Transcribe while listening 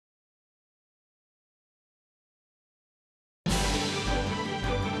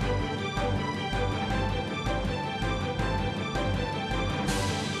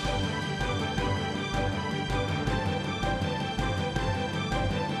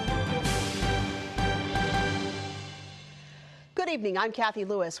evening, I'm Cathy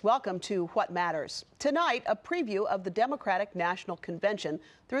Lewis. Welcome to What Matters. Tonight, a preview of the Democratic National Convention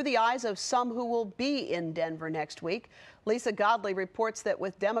through the eyes of some who will be in Denver next week. Lisa Godley reports that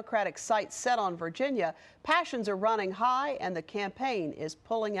with Democratic sights set on Virginia, passions are running high and the campaign is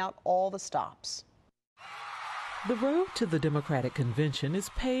pulling out all the stops. The road to the Democratic Convention is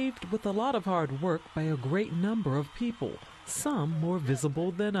paved with a lot of hard work by a great number of people, some more visible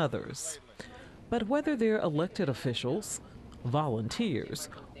than others. But whether they're elected officials, volunteers,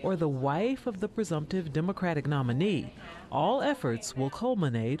 or the wife of the presumptive Democratic nominee, all efforts will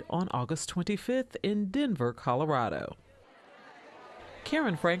culminate on August 25th in Denver, Colorado.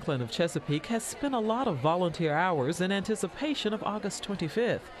 Karen Franklin of Chesapeake has spent a lot of volunteer hours in anticipation of August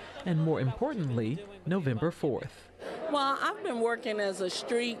 25th, and more importantly, November 4th. Well, I've been working as a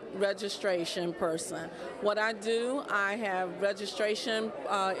street registration person. What I do, I have registration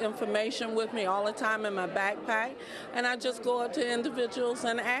information with me all the time in my backpack, and I just go up to individuals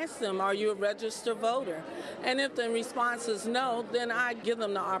and ask them, are you a registered voter? And if the response is no, then I give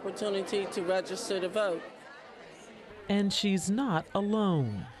them the opportunity to register to vote. And she's not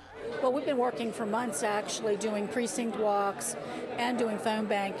alone. Well, we've been working for months actually doing precinct walks and doing phone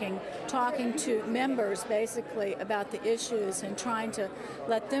banking, talking to members basically about the issues and trying to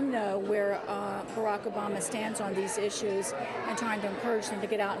let them know where Barack Obama stands on these issues and trying to encourage them to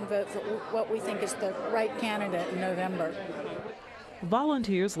get out and vote for what we think is the right candidate in November.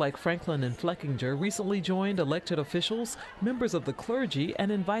 Volunteers like Franklin and Fleckinger recently joined elected officials, members of the clergy,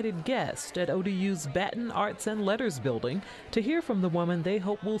 and invited guests at ODU's Batten Arts and Letters building to hear from the woman they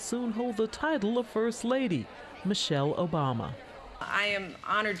hope will soon hold the title of First Lady, Michelle Obama. I am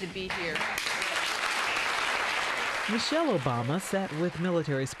honored to be here. Michelle Obama sat with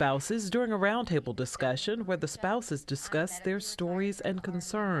military spouses during a roundtable discussion where the spouses discussed their stories and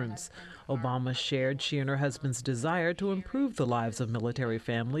concerns. Obama shared she and her husband's desire to improve the lives of military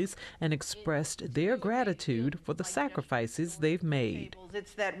families and expressed their gratitude for the sacrifices they've made.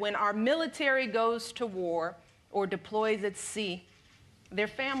 It's that when our military goes to war or deploys at sea, their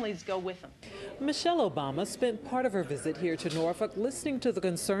families go with them. Michelle Obama spent part of her visit here to Norfolk listening to the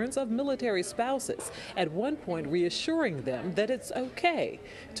concerns of military spouses, at one point reassuring them that it's okay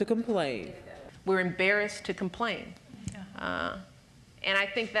to complain. We're embarrassed to complain. And I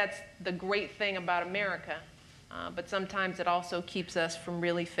think that's the great thing about America. But sometimes it also keeps us from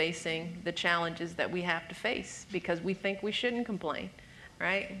really facing the challenges that we have to face because we think we shouldn't complain,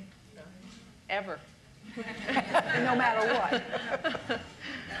 right? Ever. No matter what.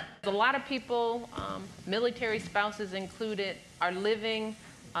 A lot of people, military spouses included, are living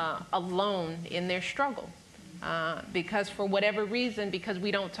alone in their struggle. Because for whatever reason, because we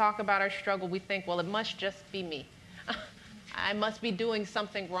don't talk about our struggle, we think, well, it must just be me. I must be doing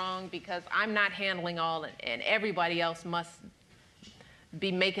something wrong because I'm not handling all, and everybody else must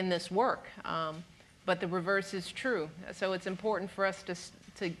be making this work. But the reverse is true. So it's important for us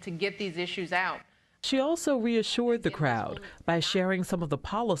to get these issues out. She also reassured the crowd by sharing some of the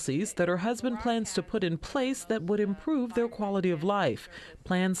policies that her husband plans to put in place that would improve their quality of life.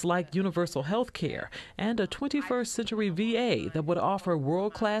 Plans like universal health care and a 21st century VA that would offer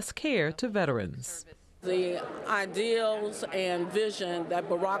world-class care to veterans. The ideals and vision that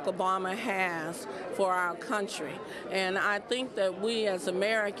Barack Obama has for our country. And I think that we as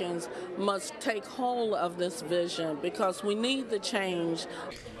Americans must take hold of this vision because we need the change.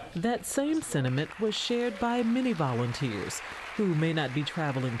 That same sentiment was shared by many volunteers who may not be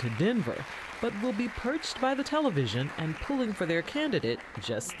traveling to Denver, but will be perched by the television and pulling for their candidate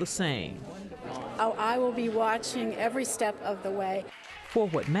just the same. Oh, I will be watching every step of the way. For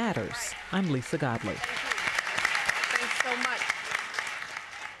What Matters, I'm Lisa Godley. Thanks so much.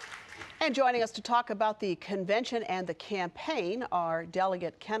 And joining us to talk about the convention and the campaign are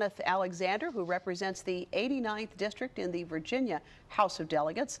Delegate Kenneth Alexander, who represents the 89th District in the Virginia House of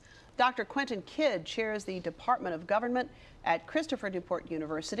Delegates. Dr. Quentin Kidd chairs the Department of Government at Christopher Newport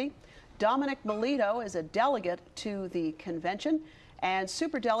University. Dominic Melito is a delegate to the convention, and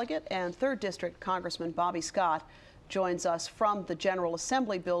Superdelegate and 3rd District Congressman Bobby Scott joins us from the General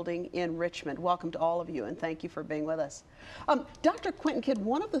Assembly building in Richmond. Welcome to all of you, and thank you for being with us. Dr. Quentin Kidd,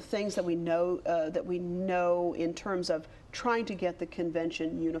 one of the things that we know in terms of trying to get the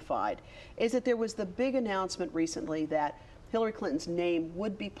convention unified is that there was the big announcement recently that Hillary Clinton's name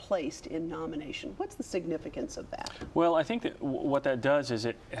would be placed in nomination. What's the significance of that? Well, I think that what that does is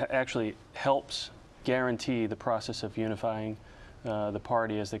it actually helps guarantee the process of unifying the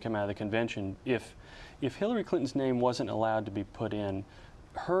party as they come out of the convention. If Hillary Clinton's name wasn't allowed to be put in,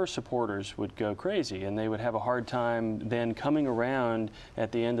 her supporters would go crazy, and they would have a hard time then coming around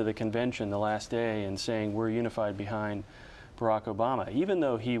at the end of the convention, the last day, and saying we're unified behind Barack Obama. Even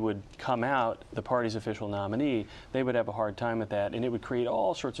though he would come out the party's official nominee, they would have a hard time with that, and it would create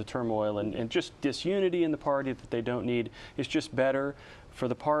all sorts of turmoil and just disunity in the party that they don't need. It's just better for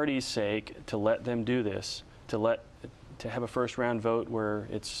the party's sake to let them do this, to have a first round vote where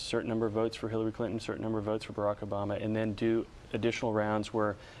it's a certain number of votes for Hillary Clinton, a certain number of votes for Barack Obama, and then do additional rounds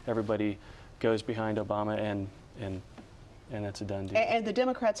where everybody goes behind Obama and that's a done deal. And the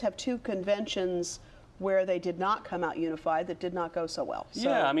Democrats have two conventions where they did not come out unified that did not go so well. So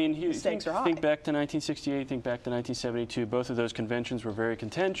yeah, I mean, the stakes are high. Think back to 1968, think back to 1972. Both of those conventions were very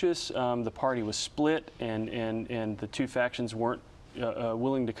contentious. The party was split, and the two factions weren't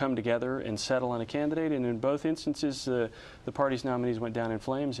willing to come together and settle on a candidate. And in both instances, the party's nominees went down in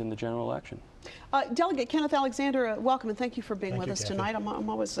flames in the general election. Delegate Kenneth Alexander, welcome, and thank you for being with us Cathy. tonight. I'm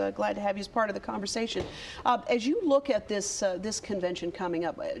always glad to have you as part of the conversation. As you look at this convention coming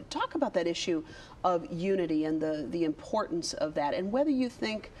up, talk about that issue of unity and the importance of that, and whether you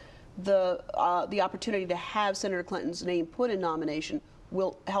think the opportunity to have Senator Clinton's name put in nomination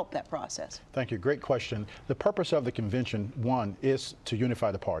will help that process. Thank you. Great question. The purpose of the convention, one, is to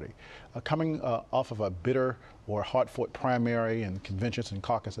unify the party. Coming off of a bitter or hard-fought primary and conventions and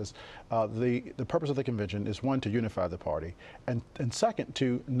caucuses, the purpose of the convention is, one, to unify the party, and second,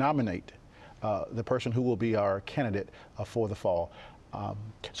 to nominate the person who will be our candidate for the fall.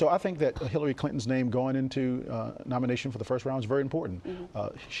 So I think that Hillary Clinton's name going into nomination for the first round is very important.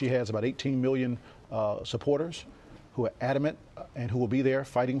 She has about 18 million supporters who are adamant and who will be there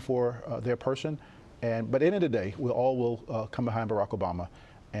fighting for their person. But at the end of the day, we all will come behind Barack Obama,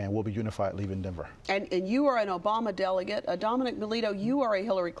 and we'll be unified leaving Denver. And you are an Obama delegate. Dominic Melito, you are a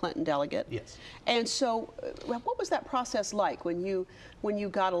Hillary Clinton delegate. Yes. And so what was that process like when you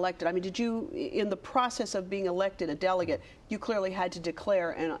got elected? I mean, did you, in the process of being elected a delegate, you clearly had to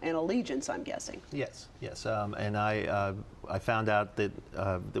declare an allegiance, I'm guessing. Yes, yes. And I found out that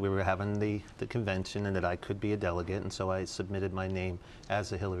we were having the convention and that I could be a delegate, and so I submitted my name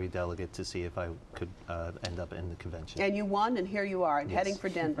as a Hillary delegate to see if I could end up in the convention. And you won, and here you are, and Yes. heading for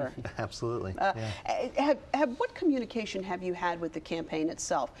Denver. Absolutely. Yeah. What communication have you had with the campaign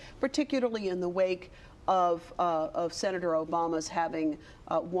itself, particularly in the wake of Senator Obama's having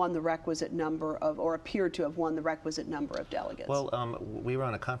won the requisite number of, or appeared to have won the requisite number of delegates? Well, we were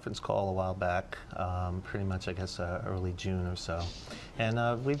on a conference call a while back, pretty much, I guess, early June or so.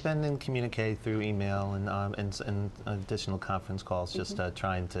 And we've been in communicate through email and additional conference calls, just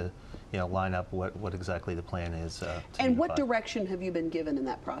trying to, line up what exactly the plan is. And what direction have you been given in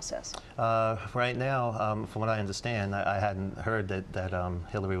that process? Right now, from what I understand, I hadn't heard that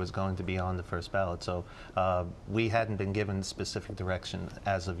Hillary was going to be on the first ballot, so we hadn't been given specific direction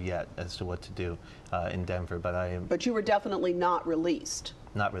as of yet as to what to do in Denver. But you were definitely not released.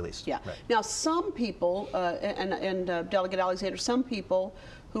 Not released. Yeah. Right. Now, some people, and Delegate Alexander, some people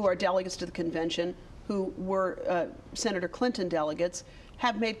who are delegates to the convention who were Senator Clinton delegates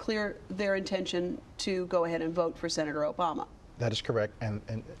have made clear their intention to go ahead and vote for Senator Obama. That is correct. And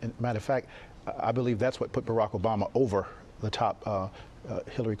matter of fact, I believe that's what put Barack Obama over the top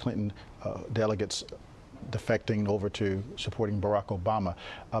Hillary Clinton delegates defecting over to supporting Barack Obama.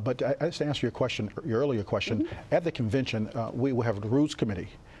 But just to answer your question, your earlier question, at the convention, we will have the Rules Committee,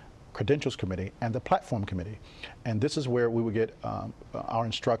 Credentials Committee, and the Platform Committee. And this is where we would get our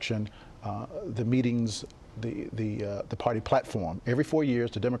instruction, the meetings, the party platform. Every 4 years,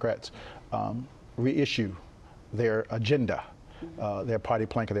 the Democrats reissue their agenda, their party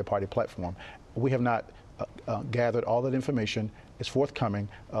plank or their party platform. We have not gathered all that information. It's forthcoming.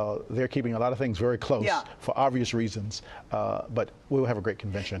 They're keeping a lot of things very close for obvious reasons, but we'll have a great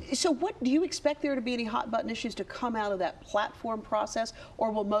convention. So what, do you expect there to be any hot button issues to come out of that platform process,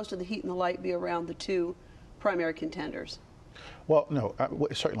 or will most of the heat and the light be around the two primary contenders? Well, no,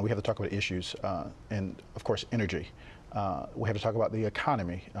 certainly we have to talk about issues, and of course energy. We have to talk about the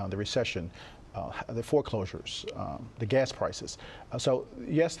economy, the recession, the foreclosures, the gas prices. So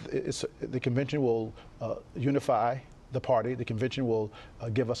yes, the convention will unify the party. The convention will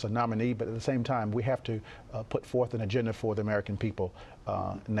give us a nominee, but at the same time, we have to put forth an agenda for the American people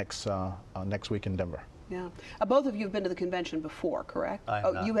next week in Denver. Yeah. Both of you have been to the convention before, correct? I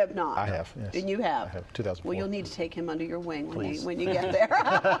have not. You have not? I have, yes. And you have? I have, 2004. Well, you'll need to take him under your wing Please. when you get there.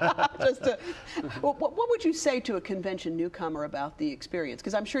 What would you say to a convention newcomer about the experience?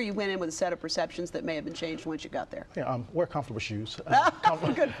 Because I'm sure you went in with a set of perceptions that may have been changed once you got there. Yeah, wear comfortable shoes.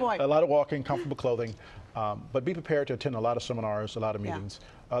 Good point. A lot of walking, comfortable clothing, but be prepared to attend a lot of seminars, a lot of meetings.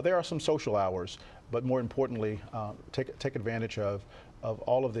 There are some social hours, but more importantly, take advantage of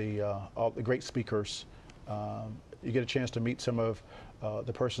all the great speakers. You get a chance to meet some of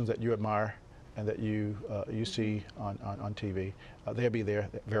the persons that you admire and that you see on TV. They'll be there,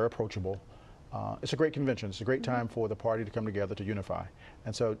 very approachable. It's a great convention. It's a great time for the party to come together to unify.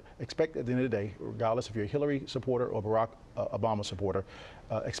 And so expect at the end of the day, regardless if you're a Hillary supporter or Barack Obama supporter,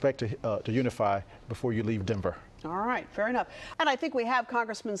 expect to unify before you leave Denver. All right, fair enough. And I think we have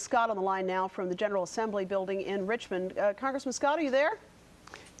Congressman Scott on the line now from the General Assembly building in Richmond. Congressman Scott, are you there?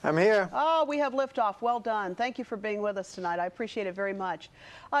 I'm here. Oh, we have liftoff. Well done. Thank you for being with us tonight. I appreciate it very much.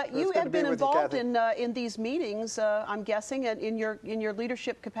 You have been involved in these meetings, I'm guessing, in your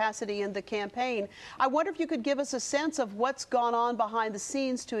leadership capacity in the campaign. I wonder if you could give us a sense of what's gone on behind the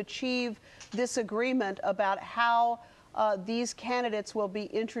scenes to achieve this agreement about how these candidates will be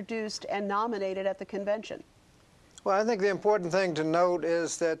introduced and nominated at the convention. Well, I think the important thing to note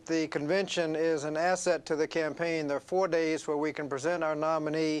is that the convention is an asset to the campaign. There are 4 days where we can present our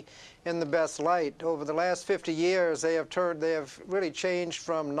nominee in the best light. Over the last 50 years, they have really changed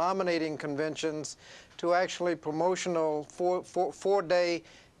from nominating conventions to actually promotional four-day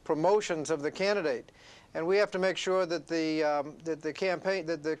promotions of the candidate. And we have to make sure that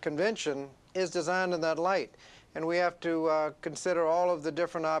the convention is designed in that light. And we have to consider all of the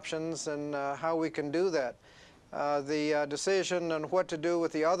different options and how we can do that. The decision on what to do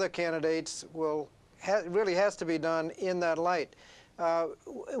with the other candidates really has to be done in that light.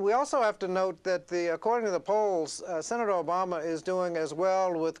 We also have to note that according to the polls, Senator Obama is doing as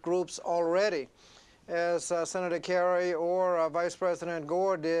well with groups already as Senator Kerry or Vice President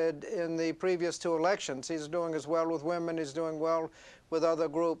Gore did in the previous 2 elections. He's doing as well with women. He's doing well with other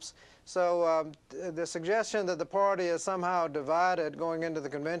groups. So the suggestion that the party is somehow divided going into the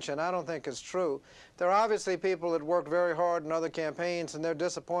convention, I don't think is true. There are obviously people that worked very hard in other campaigns, and they're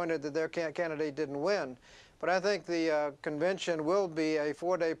disappointed that their candidate didn't win. But I think the convention will be a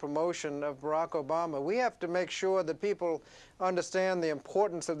 4-day promotion of Barack Obama. We have to make sure that people understand the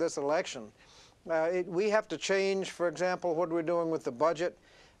importance of this election. We have to change, for example, what we're doing with the budget.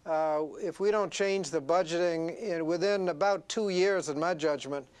 If we don't change the budgeting within about 2 years, in my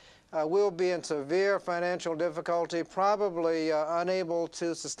judgment, we'll be in severe financial difficulty, probably unable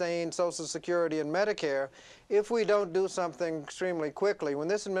to sustain Social Security and Medicare if we don't do something extremely quickly. When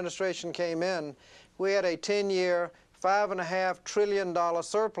this administration came in, we had a 10-year, $5.5 trillion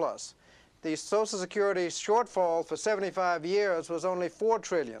surplus. The Social Security shortfall for 75 years was only $4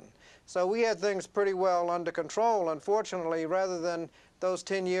 trillion. So we had things pretty well under control. Unfortunately, rather than those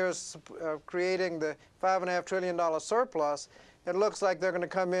 10 years creating the $5.5 trillion surplus, it looks like they're going to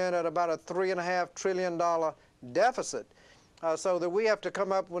come in at about a $3.5 trillion deficit. So that we have to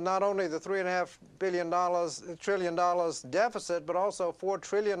come up with not only the $3.5 trillion deficit, but also $4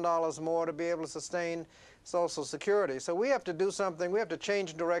 trillion more to be able to sustain Social Security. So we have to do something. We have to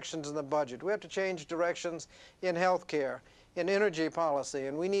change directions in the budget. We have to change directions in health care, in energy policy,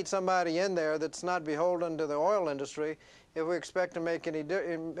 and we need somebody in there that's not beholden to the oil industry if we expect to make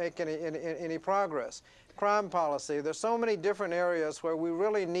any progress. Crime policy. There's so many different areas where we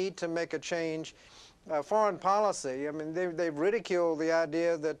really need to make a change. Foreign policy. I mean, they've ridiculed the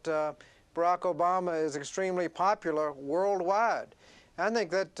idea that Barack Obama is extremely popular worldwide. I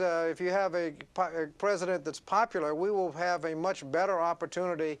think that if you have a president that's popular, we will have a much better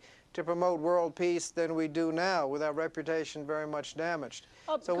opportunity to promote world peace than we do now, with our reputation very much damaged.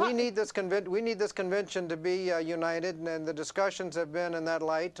 So we need this convention to be united, and the discussions have been in that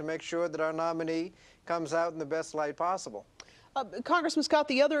light to make sure that our nominee comes out in the best light possible. Congressman Scott,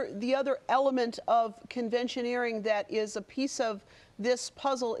 the other element of conventioneering that is a piece of this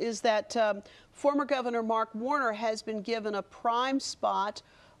puzzle is that former Governor Mark Warner has been given a prime spot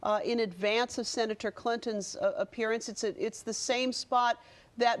in advance of Senator Clinton's appearance. It's the same spot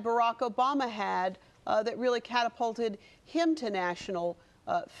that Barack Obama had that really catapulted him to national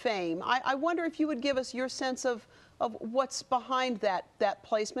fame. I wonder if you would give us your sense of what's behind that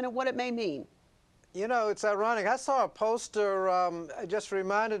placement and what it may mean. You know, it's ironic. I saw a poster, just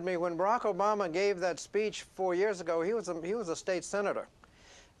reminded me, when Barack Obama gave that speech 4 years ago, he was a state senator.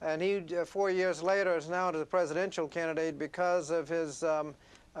 And he, 4 years later, is now the presidential candidate because of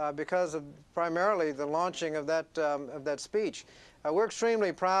primarily the launching of that speech. We're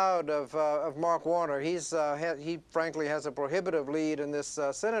extremely proud of Mark Warner. He frankly has a prohibitive lead in this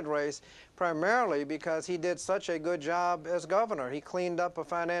Senate race, primarily because he did such a good job as governor. He cleaned up a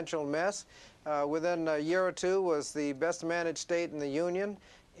financial mess. Within a year or two, was the best managed state in the union.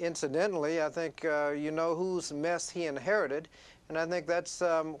 Incidentally, I think you know whose mess he inherited, and I think that's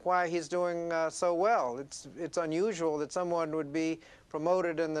why he's doing so well. It's unusual that someone would be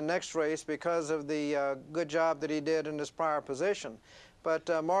promoted in the next race because of the good job that he did in his prior position.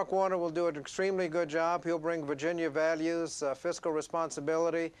 But Mark Warner will do an extremely good job. He'll bring Virginia values, fiscal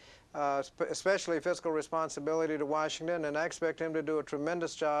responsibility, especially fiscal responsibility to Washington, and I expect him to do a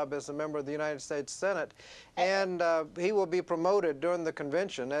tremendous job as a member of the United States Senate. And he will be promoted during the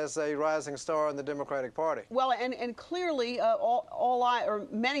convention as a rising star in the Democratic Party. Well, and clearly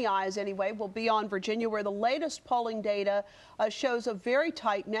many eyes anyway, will be on Virginia, where the latest polling data shows a very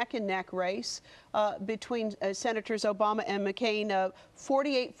tight neck-and-neck race between Senators Obama and McCain,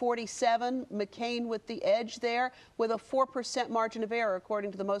 48-47, McCain with the edge there, with a 4% margin of error,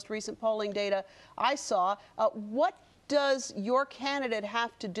 according to the most recent polling data I saw. What does your candidate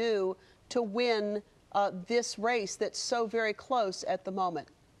have to do to win this race that's so very close at the moment?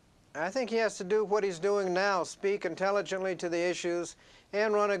 I think he has to do what he's doing now, speak intelligently to the issues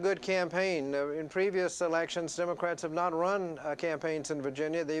and run a good campaign. In previous elections, Democrats have not run campaigns in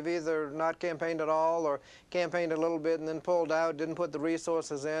Virginia. They've either not campaigned at all or campaigned a little bit and then pulled out, didn't put the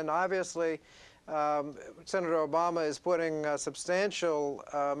resources in. Obviously, Senator Obama is putting a substantial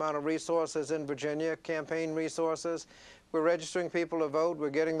amount of resources in Virginia, campaign resources. We're registering people to vote. We're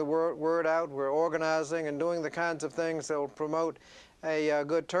getting the word out. We're organizing and doing the kinds of things that will promote a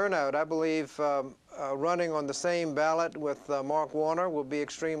good turnout. I believe running on the same ballot with Mark Warner will be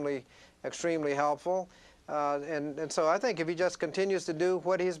extremely helpful. And so I think if he just continues to do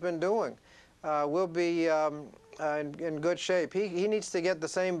what he's been doing, we'll be in good shape. He needs to get the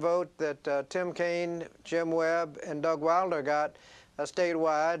same vote that Tim Kaine, Jim Webb, and Doug Wilder got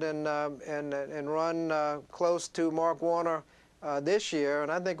statewide, and run close to Mark Warner this year,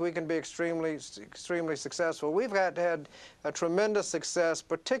 and I think we can be extremely successful. We've had a tremendous success,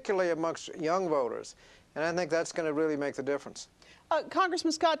 particularly amongst young voters, and I think that's going to really make the difference.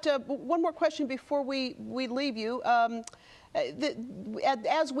 Congressman Scott, one more question before we leave you.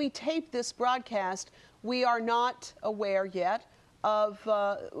 As we tape this broadcast, we are not aware yet of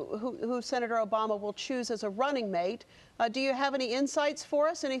who Senator Obama will choose as a running mate. Do you have any insights for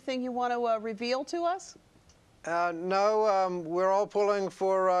us? Anything you want to reveal to us? No, we're all pulling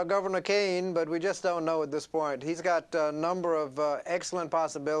for Governor Kaine, but we just don't know at this point. He's got a number of excellent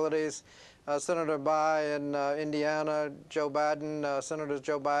possibilities. Senator Bayh in Indiana, Joe Biden, Senators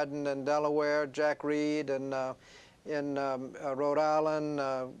Joe Biden in Delaware, Jack Reed in Rhode Island,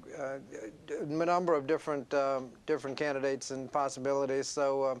 a number of different candidates and possibilities.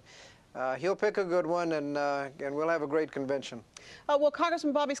 So he'll pick a good one, and we'll have a great convention. Well,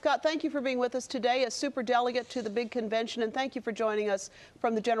 Congressman Bobby Scott, thank you for being with us today, a super delegate to the big convention, and thank you for joining us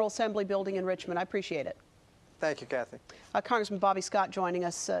from the General Assembly building in Richmond. I appreciate it. Thank you, Kathy. Congressman Bobby Scott joining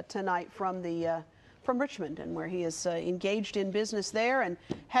us tonight from Richmond, and where he is engaged in business there and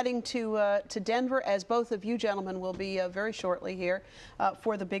heading to Denver, as both of you gentlemen will be very shortly here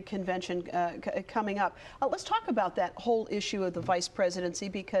for the big convention coming up. Let's talk about that whole issue of the vice presidency,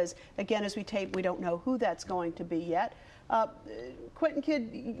 because again, as we tape, we don't know who that's going to be yet. Quentin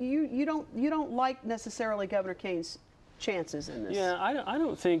Kidd, you don't like necessarily Governor Kaine's chances in this. Yeah, I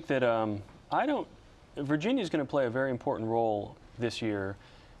don't think that Virginia is going to play a very important role this year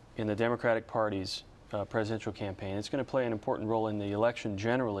in the Democratic Party's presidential campaign. It's going to play an important role in the election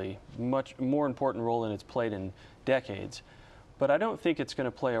generally, much more important role than it's played in decades. But I don't think it's going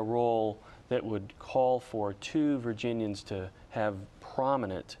to play a role that would call for two Virginians to have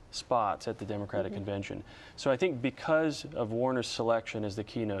prominent spots at the Democratic convention. So I think because of Warner's selection as the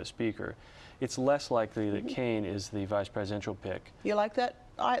keynote speaker, it's less likely that Kaine is the vice presidential pick. You like that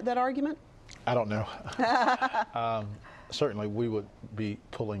argument? I don't know. Certainly, we would be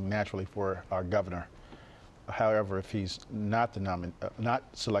pulling naturally for our governor. However, if he's not not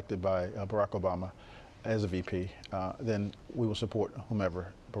selected by Barack Obama as a VP, then we will support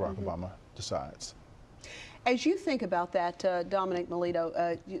whomever Barack Obama decides. As you think about that, Dominic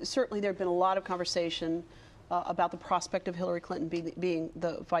Melito, certainly there have been a lot of conversation about the prospect of Hillary Clinton being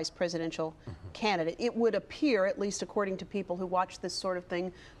the vice presidential candidate. It would appear, at least according to people who watch this sort of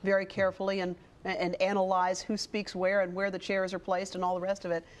thing very carefully and analyze who speaks where and where the chairs are placed and all the rest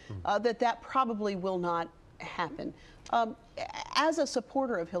of it, that probably will not happen. As a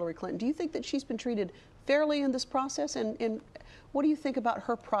supporter of Hillary Clinton, do you think that she's been treated fairly in this process? And what do you think about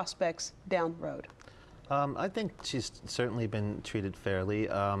her prospects down the road? I think she's certainly been treated fairly.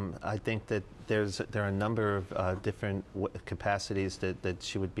 I think that there are a number of different capacities that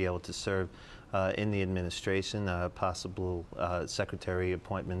she would be able to serve in the administration, possible secretary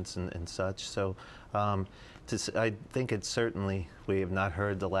appointments and such. So I think it's certainly, we have not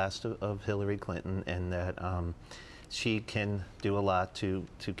heard the last of Hillary Clinton, and that she can do a lot to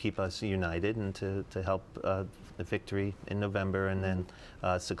keep us united and to help the victory in November and then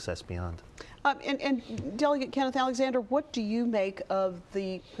success beyond. And Delegate Kenneth Alexander, what do you make of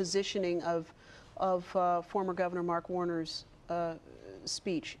the positioning of former Governor Mark Warner's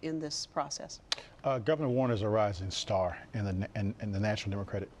speech in this process? Governor Warner is a rising star in the National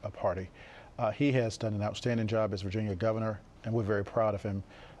Democratic Party. He has done an outstanding job as Virginia governor, and we're very proud of him.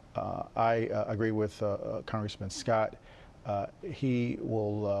 I agree with Congressman Scott. He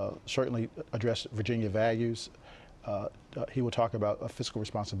will certainly address Virginia values. He will talk about fiscal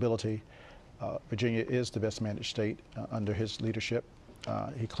responsibility. Virginia is the best managed state under his leadership.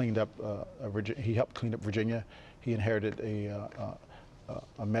 He helped clean up Virginia. He inherited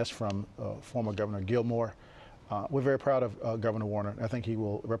a mess from former Governor Gilmore. We're very proud of Governor Warner. I think he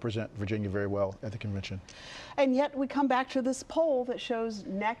will represent Virginia very well at the convention. And yet we come back to this poll that shows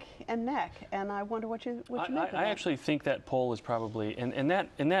neck and neck, and I wonder what you make of that. I actually think that poll is probably, and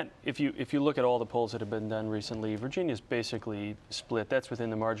that if you look at all the polls that have been done recently, Virginia's basically split. That's within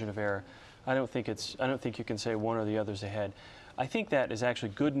the margin of error. I don't think you can say one or the other's ahead. I think that is actually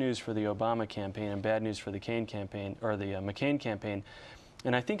good news for the Obama campaign and bad news for the Kaine campaign, or the McCain campaign.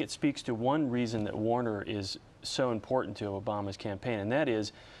 And I think it speaks to one reason that Warner is so important to Obama's campaign, and that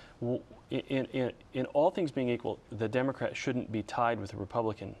is, in all things being equal, the Democrat shouldn't be tied with a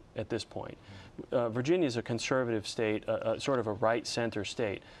Republican at this point. Virginia is a conservative state, sort of a right-center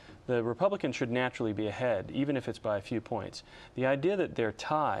state. The Republicans should naturally be ahead, even if it's by a few points. The idea that they're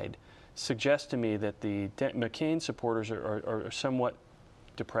tied suggests to me that the McCain supporters are somewhat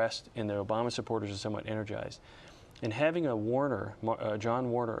depressed and the Obama supporters are somewhat energized. And having a Warner,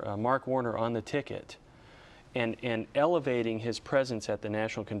 Mark Warner on the ticket and elevating his presence at the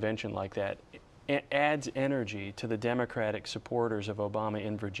national convention like that adds energy to the Democratic supporters of Obama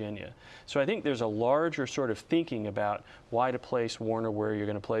in Virginia. So I think there's a larger sort of thinking about why to place Warner, where you're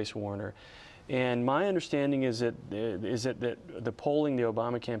going to place Warner. And my understanding is that the polling the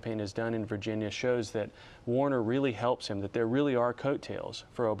Obama campaign has done in Virginia shows that Warner really helps him, that there really are coattails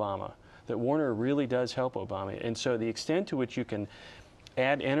for Obama, that Warner really does help Obama. And so the extent to which you can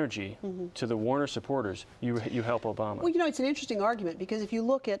add energy to the Warner supporters, you help Obama. Well, you know, it's an interesting argument, because if you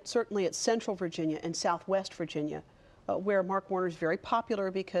look at certainly at Central Virginia and Southwest Virginia, where Mark Warner is very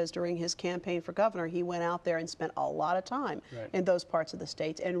popular, because during his campaign for governor, he went out there and spent a lot of time in those parts of the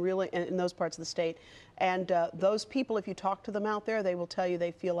state, and really in those parts of the state. And those people, if you talk to them out there, they will tell you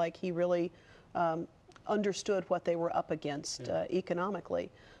they feel like he really understood what they were up against economically.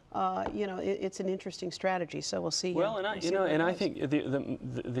 You know, it's an interesting strategy. So we'll see. Well, and I think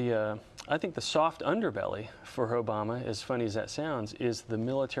I think the soft underbelly for Obama, as funny as that sounds, is the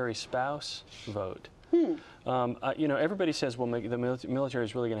military spouse vote. You know, everybody says, well, the military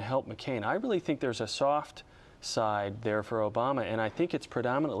is really going to help McCain. I really think there's a soft side there for Obama, and I think it's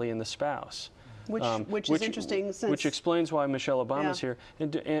predominantly in the spouse. Which is interesting, since which explains why Michelle Obama's here.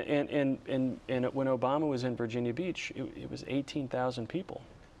 And when Obama was in Virginia Beach, it was 18,000 people.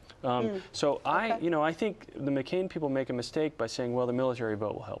 So I think the McCain people make a mistake by saying, well, the military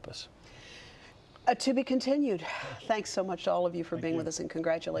vote will help us. To be continued. Thanks so much to all of you for being with us, and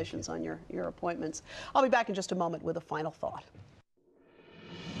congratulations on your appointments. I'll be back in just a moment with a final thought.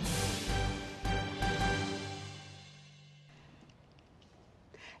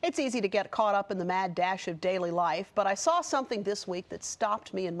 It's easy to get caught up in the mad dash of daily life, but I saw something this week that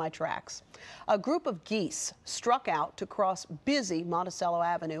stopped me in my tracks. A group of geese struck out to cross busy Monticello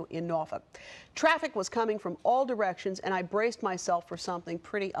Avenue in Norfolk. Traffic was coming from all directions, and I braced myself for something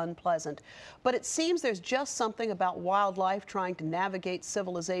pretty unpleasant. But it seems there's just something about wildlife trying to navigate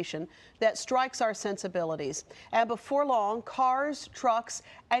civilization that strikes our sensibilities. And before long, cars, trucks,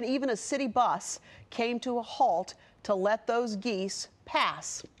 and even a city bus came to a halt to let those geese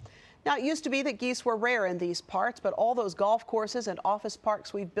pass. Now, it used to be that geese were rare in these parts, but all those golf courses and office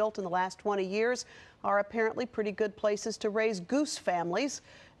parks we've built in the last 20 years are apparently pretty good places to raise goose families.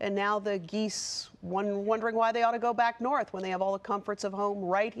 And now the geese wondering why they ought to go back north when they have all the comforts of home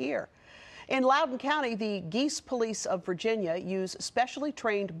right here. In Loudoun County, the Geese Police of Virginia use specially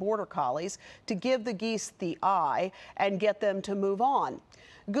trained border collies to give the geese the eye and get them to move on.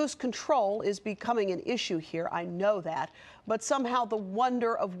 Goose control is becoming an issue here, I know that, but somehow the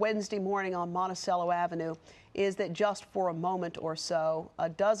wonder of Wednesday morning on Monticello Avenue is that just for a moment or so, a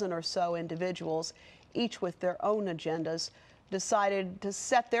dozen or so individuals, each with their own agendas, decided to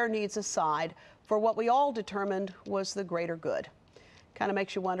set their needs aside for what we all determined was the greater good. Kind of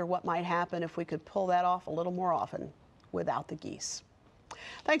makes you wonder what might happen if we could pull that off a little more often without the geese.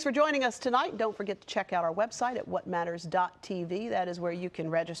 Thanks for joining us tonight. Don't forget to check out our website at whatmatters.tv. That is where you can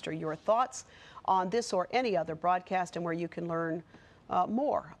register your thoughts on this or any other broadcast, and where you can learn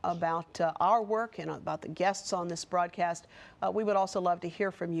more about our work and about the guests on this broadcast. We would also love to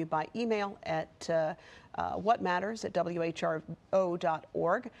hear from you by email at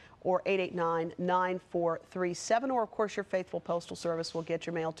whatmatters@whro.org or 889-9437, or of course your faithful postal service will get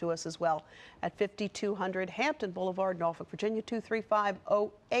your mail to us as well at 5200 Hampton Boulevard, Norfolk, Virginia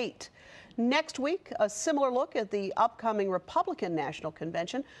 23508. Next week, a similar look at the upcoming Republican National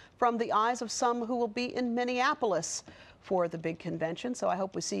Convention from the eyes of some who will be in Minneapolis for the big convention. So I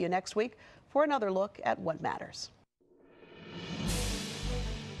hope we see you next week for another look at What Matters.